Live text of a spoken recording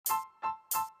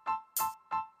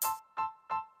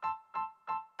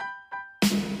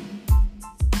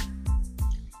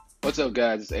What's up,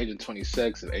 guys? It's Agent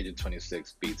 26 of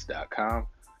Agent26Beats.com.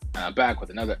 And I'm back with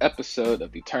another episode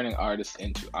of the Turning Artists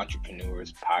into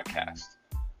Entrepreneurs podcast.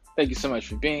 Thank you so much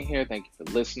for being here. Thank you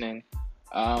for listening.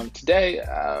 Today,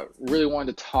 I really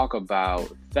wanted to talk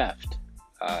about theft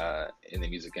in the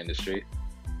music industry.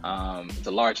 It's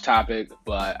a large topic,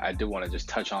 but I do want to just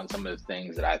touch on some of the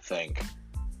things that I think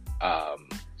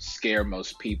scare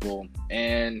most people.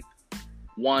 And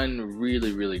one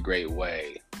really, really great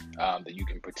way that you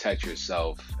can protect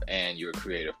yourself and your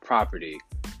creative property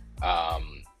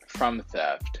from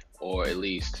theft, or at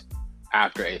least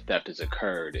after a theft has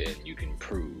occurred and you can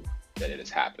prove that it has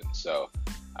happened. So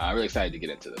I'm really excited to get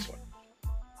into this one.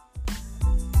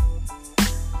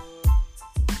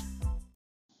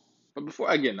 But before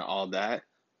I get into all that,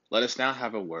 let us now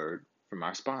have a word from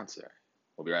our sponsor.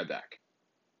 We'll be right back.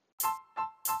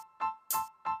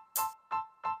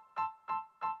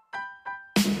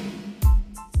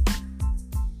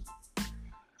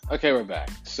 Okay, we're back.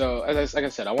 So, like I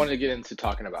said, I wanted to get into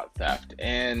talking about theft,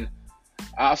 and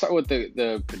I'll start with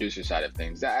the producer side of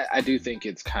things. I do think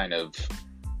it's kind of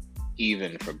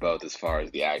even for both as far as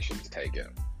the actions taken.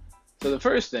 So the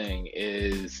first thing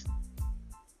is,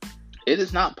 it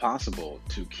is not possible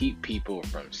to keep people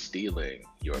from stealing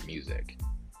your music,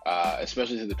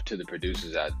 especially to the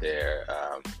producers out there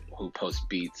who post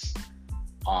beats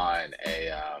on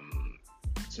a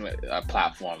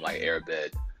platform like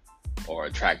Airbit, or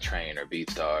TrackTrain, or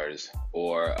BeatStars,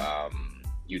 or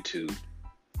YouTube,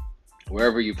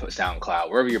 wherever you put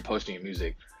SoundCloud, wherever you're posting your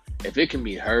music. If it can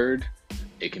be heard,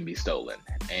 it can be stolen.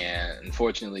 And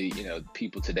unfortunately,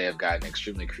 people today have gotten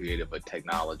extremely creative with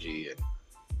technology and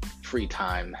free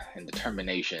time and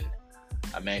determination.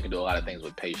 A man can do a lot of things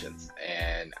with patience,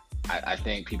 and I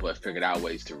think people have figured out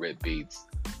ways to rip beats,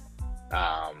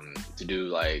 to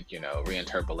do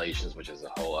reinterpolations, which is a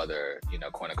whole other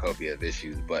cornucopia of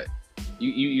issues. But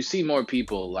you see more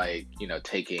people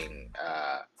taking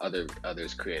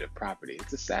others' creative property.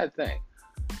 It's a sad thing,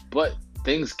 but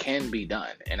things can be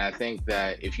done. And I think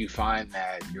that if you find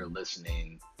that you're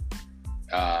listening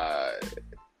to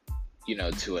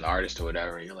an artist or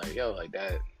whatever, and you're like, yo, like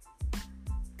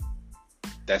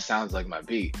that sounds like my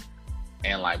beat,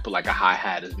 and but a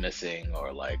hi-hat is missing,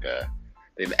 or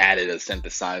they've added a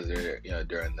synthesizer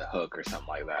during the hook or something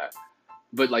like that,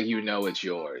 but it's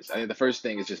yours. I think the first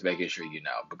thing is just making sure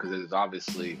because there's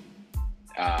obviously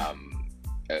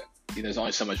there's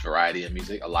only so much variety in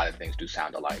music. A lot of things do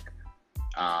sound alike.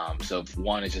 So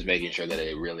one is just making sure that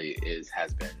it really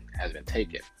has been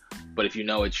taken. But if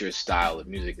it's your style of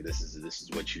music, this is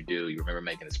what you do, you remember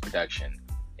making this production,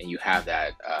 and you have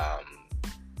that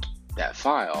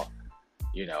file,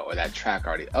 or that track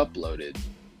already uploaded,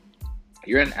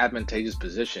 you're in an advantageous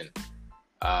position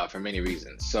for many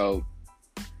reasons. So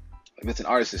if it's an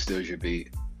artist that steals your beat,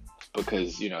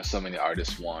 because so many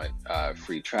artists want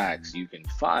free tracks, you can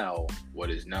file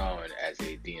what is known as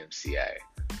a DMCA,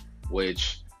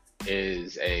 which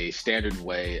is a standard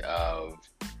way of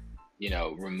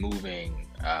removing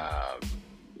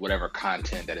whatever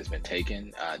content that has been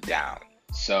taken down.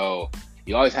 So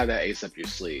you always have that ace up your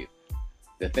sleeve.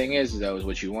 The thing is, though, is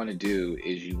what you want to do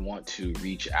is you want to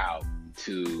reach out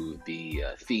to the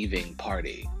thieving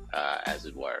party, as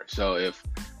it were. So if,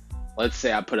 let's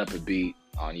say, I put up a beat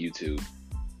on YouTube,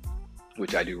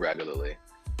 which I do regularly,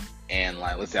 and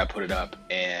let's say I put it up,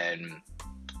 and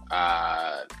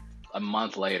a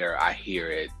month later I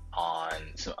hear it on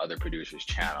some other producer's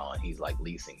channel, and he's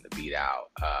leasing the beat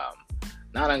out.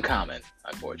 Not uncommon,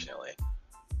 unfortunately,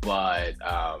 but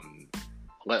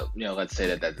let's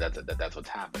say that's what's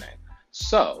happening.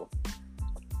 So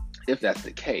if that's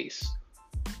the case,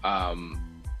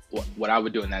 what I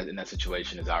would do in that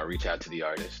situation is I would reach out to the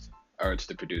artist, or to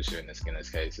the producer in this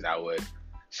case, and I would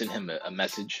send him a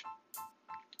message,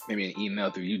 maybe an email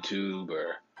through YouTube,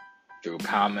 or through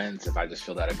comments if I just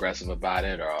feel that aggressive about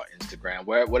it, or on Instagram,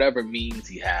 whatever means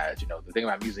he has. The thing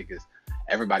about music is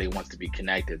everybody wants to be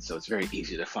connected, so it's very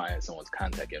easy to find someone's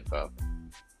contact info.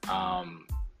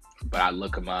 But I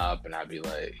look them up, and I'd be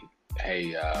like,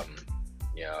 hey,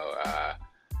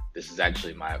 this is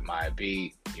actually my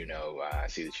beat. I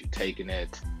see that you've taken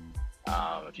it.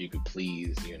 If you could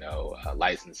please,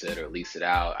 license it or lease it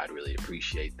out, I'd really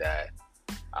appreciate that.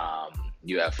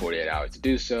 You have 48 hours to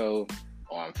do so,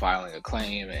 or I'm filing a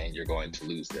claim and you're going to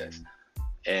lose this.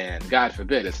 And God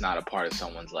forbid it's not a part of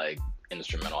someone's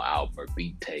instrumental album or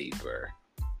beat tape, or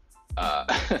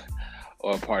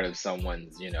or a part of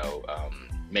someone's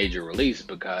major release,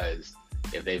 because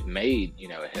if they've made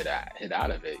a hit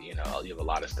out of it, you have a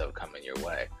lot of stuff coming your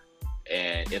way.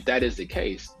 And if that is the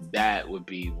case, that would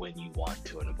be when you want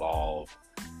to involve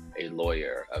a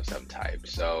lawyer of some type.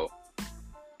 So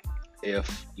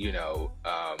if you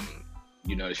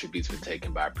notice your beat's been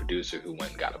taken by a producer who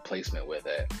went and got a placement with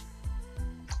it,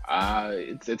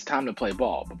 it's time to play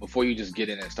ball. But before you just get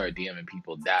in and start DMing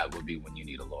people, that would be when you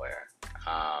need a lawyer,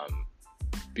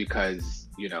 because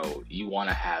you want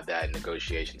to have that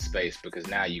negotiation space, because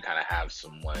now you kind of have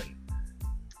someone,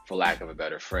 for lack of a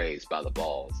better phrase, by the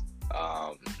balls.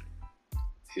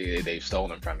 They've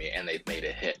stolen from you and they've made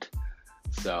a hit.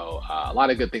 So a lot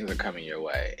of good things are coming your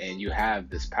way, and you have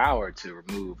this power to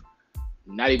remove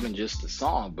not even just the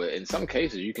song, but in some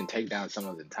cases you can take down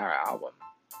someone's entire album.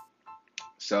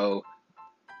 So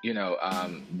the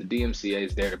DMCA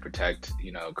is there to protect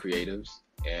creatives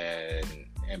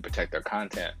and protect their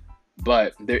content,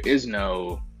 but there is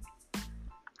no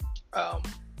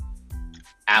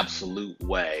absolute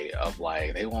way of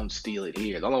like, they won't steal it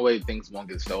here. The only way things won't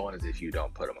get stolen is if you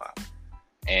don't put them up.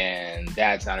 And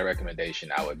that's not a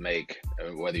recommendation I would make,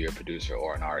 whether you're a producer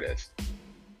or an artist.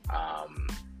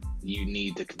 You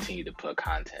need to continue to put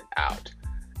content out.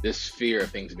 This fear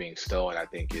of things being stolen, I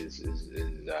think, is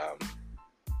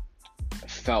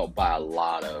felt by a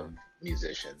lot of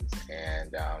musicians,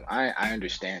 and I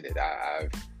understand it.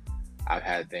 I've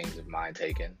had things of mine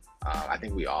taken. I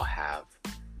think we all have.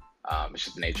 It's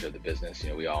just the nature of the business.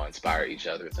 We all inspire each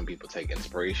other. Some people take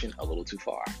inspiration a little too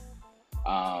far.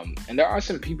 And there are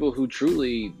some people who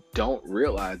truly don't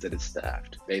realize that it's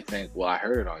theft. They think, well, I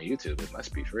heard it on YouTube, it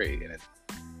must be free. And it's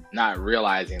not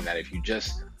realizing that if you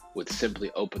just would simply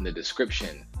open the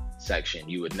description section,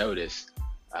 you would notice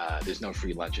there's no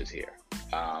free lunches here.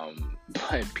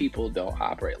 But people don't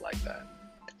operate like that.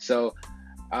 So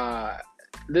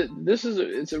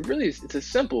it's a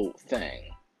simple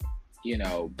thing,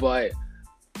 but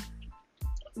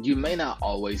you may not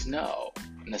always know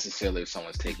necessarily if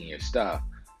someone's taking your stuff.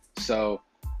 So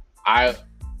I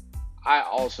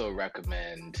also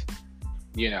recommend,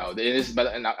 and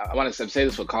I want to say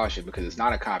this with caution, because it's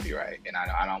not a copyright, and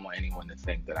I don't want anyone to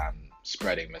think that I'm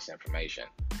spreading misinformation.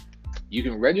 You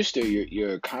can register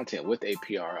your content with a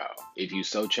PRO if you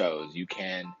so chose. You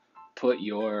can put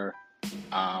your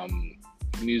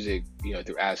music,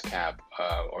 through ASCAP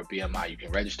or BMI. You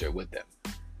can register with them.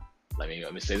 Let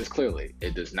me say this clearly.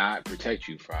 It does not protect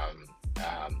you from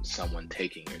someone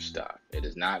taking your stuff. It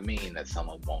does not mean that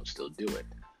someone won't still do it.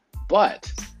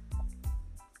 But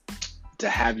to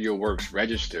have your works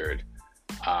registered,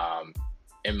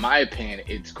 in my opinion,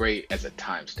 it's great as a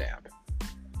timestamp.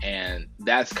 And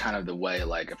that's kind of the way,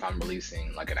 like, if I'm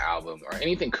releasing like an album or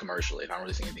anything commercially,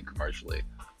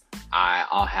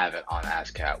 I'll have it on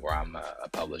ASCAP, where I'm a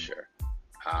publisher,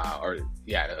 a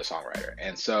songwriter.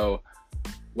 And so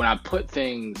when I put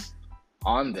things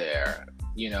on there,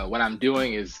 what I'm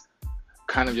doing is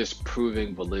kind of just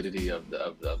proving validity of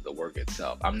the work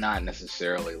itself. I'm not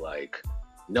necessarily like,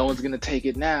 no one's gonna take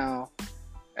it now.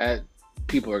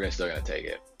 People are still gonna take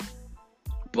it.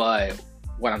 But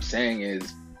what I'm saying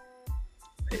is,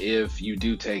 if you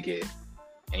do take it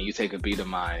and you take a beat of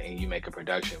mine and you make a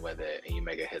production with it and you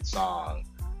make a hit song,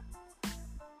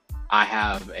 I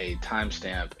have a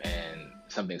timestamp and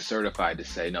something certified to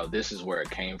say, no, this is where it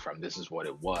came from. This is what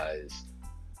it was.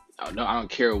 No, I don't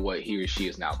care what he or she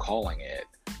is now calling it.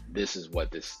 This is what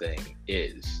this thing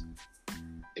is.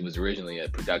 It was originally a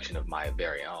production of my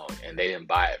very own, and they didn't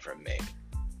buy it from me.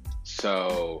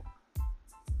 So,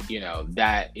 then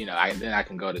I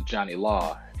can go to Johnny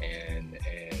Law and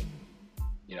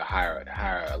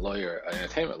hire a lawyer, an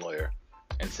entertainment lawyer,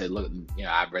 and say, look,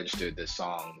 I've registered this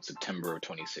song September of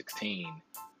 2016.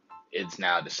 It's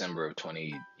now December of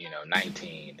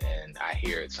 2019, and I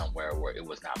hear it somewhere where it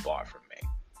was not bought from me.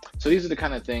 So these are the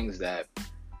kind of things that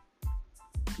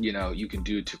you can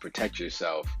do to protect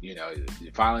yourself.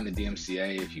 Filing the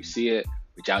DMCA, if you see it,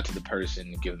 reach out to the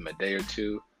person, give them a day or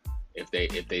two. If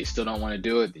they still don't want to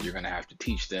do it, then you're going to have to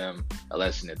teach them a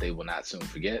lesson that they will not soon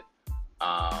forget.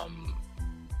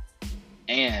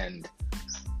 And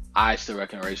I still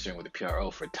recommend registering with the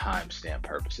PRO for timestamp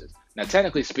purposes. Now,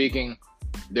 technically speaking,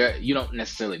 you don't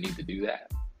necessarily need to do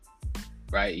that,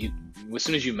 right? As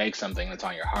soon as you make something that's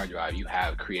on your hard drive, you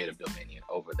have creative dominion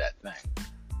over that thing.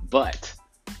 But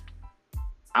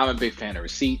I'm a big fan of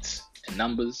receipts and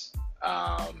numbers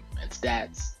and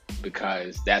stats,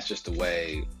 because that's just the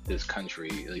way this country,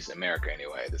 at least America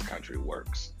anyway, this country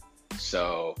works.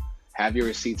 So have your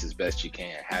receipts as best you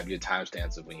can. Have your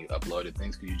timestamps of when you uploaded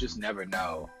things, because you just never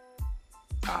know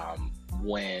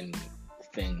when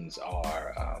things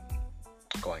are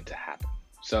going to happen.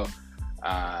 So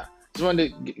just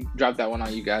wanted to drop that one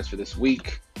on you guys for this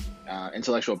week.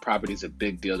 Intellectual property is a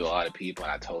big deal to a lot of people,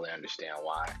 and I totally understand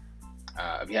why.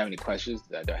 If you have any questions,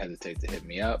 don't hesitate to hit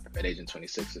me up at Agent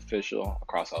 26 Official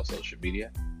across all social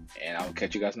media. And I'll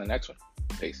catch you guys in the next one.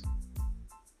 Peace.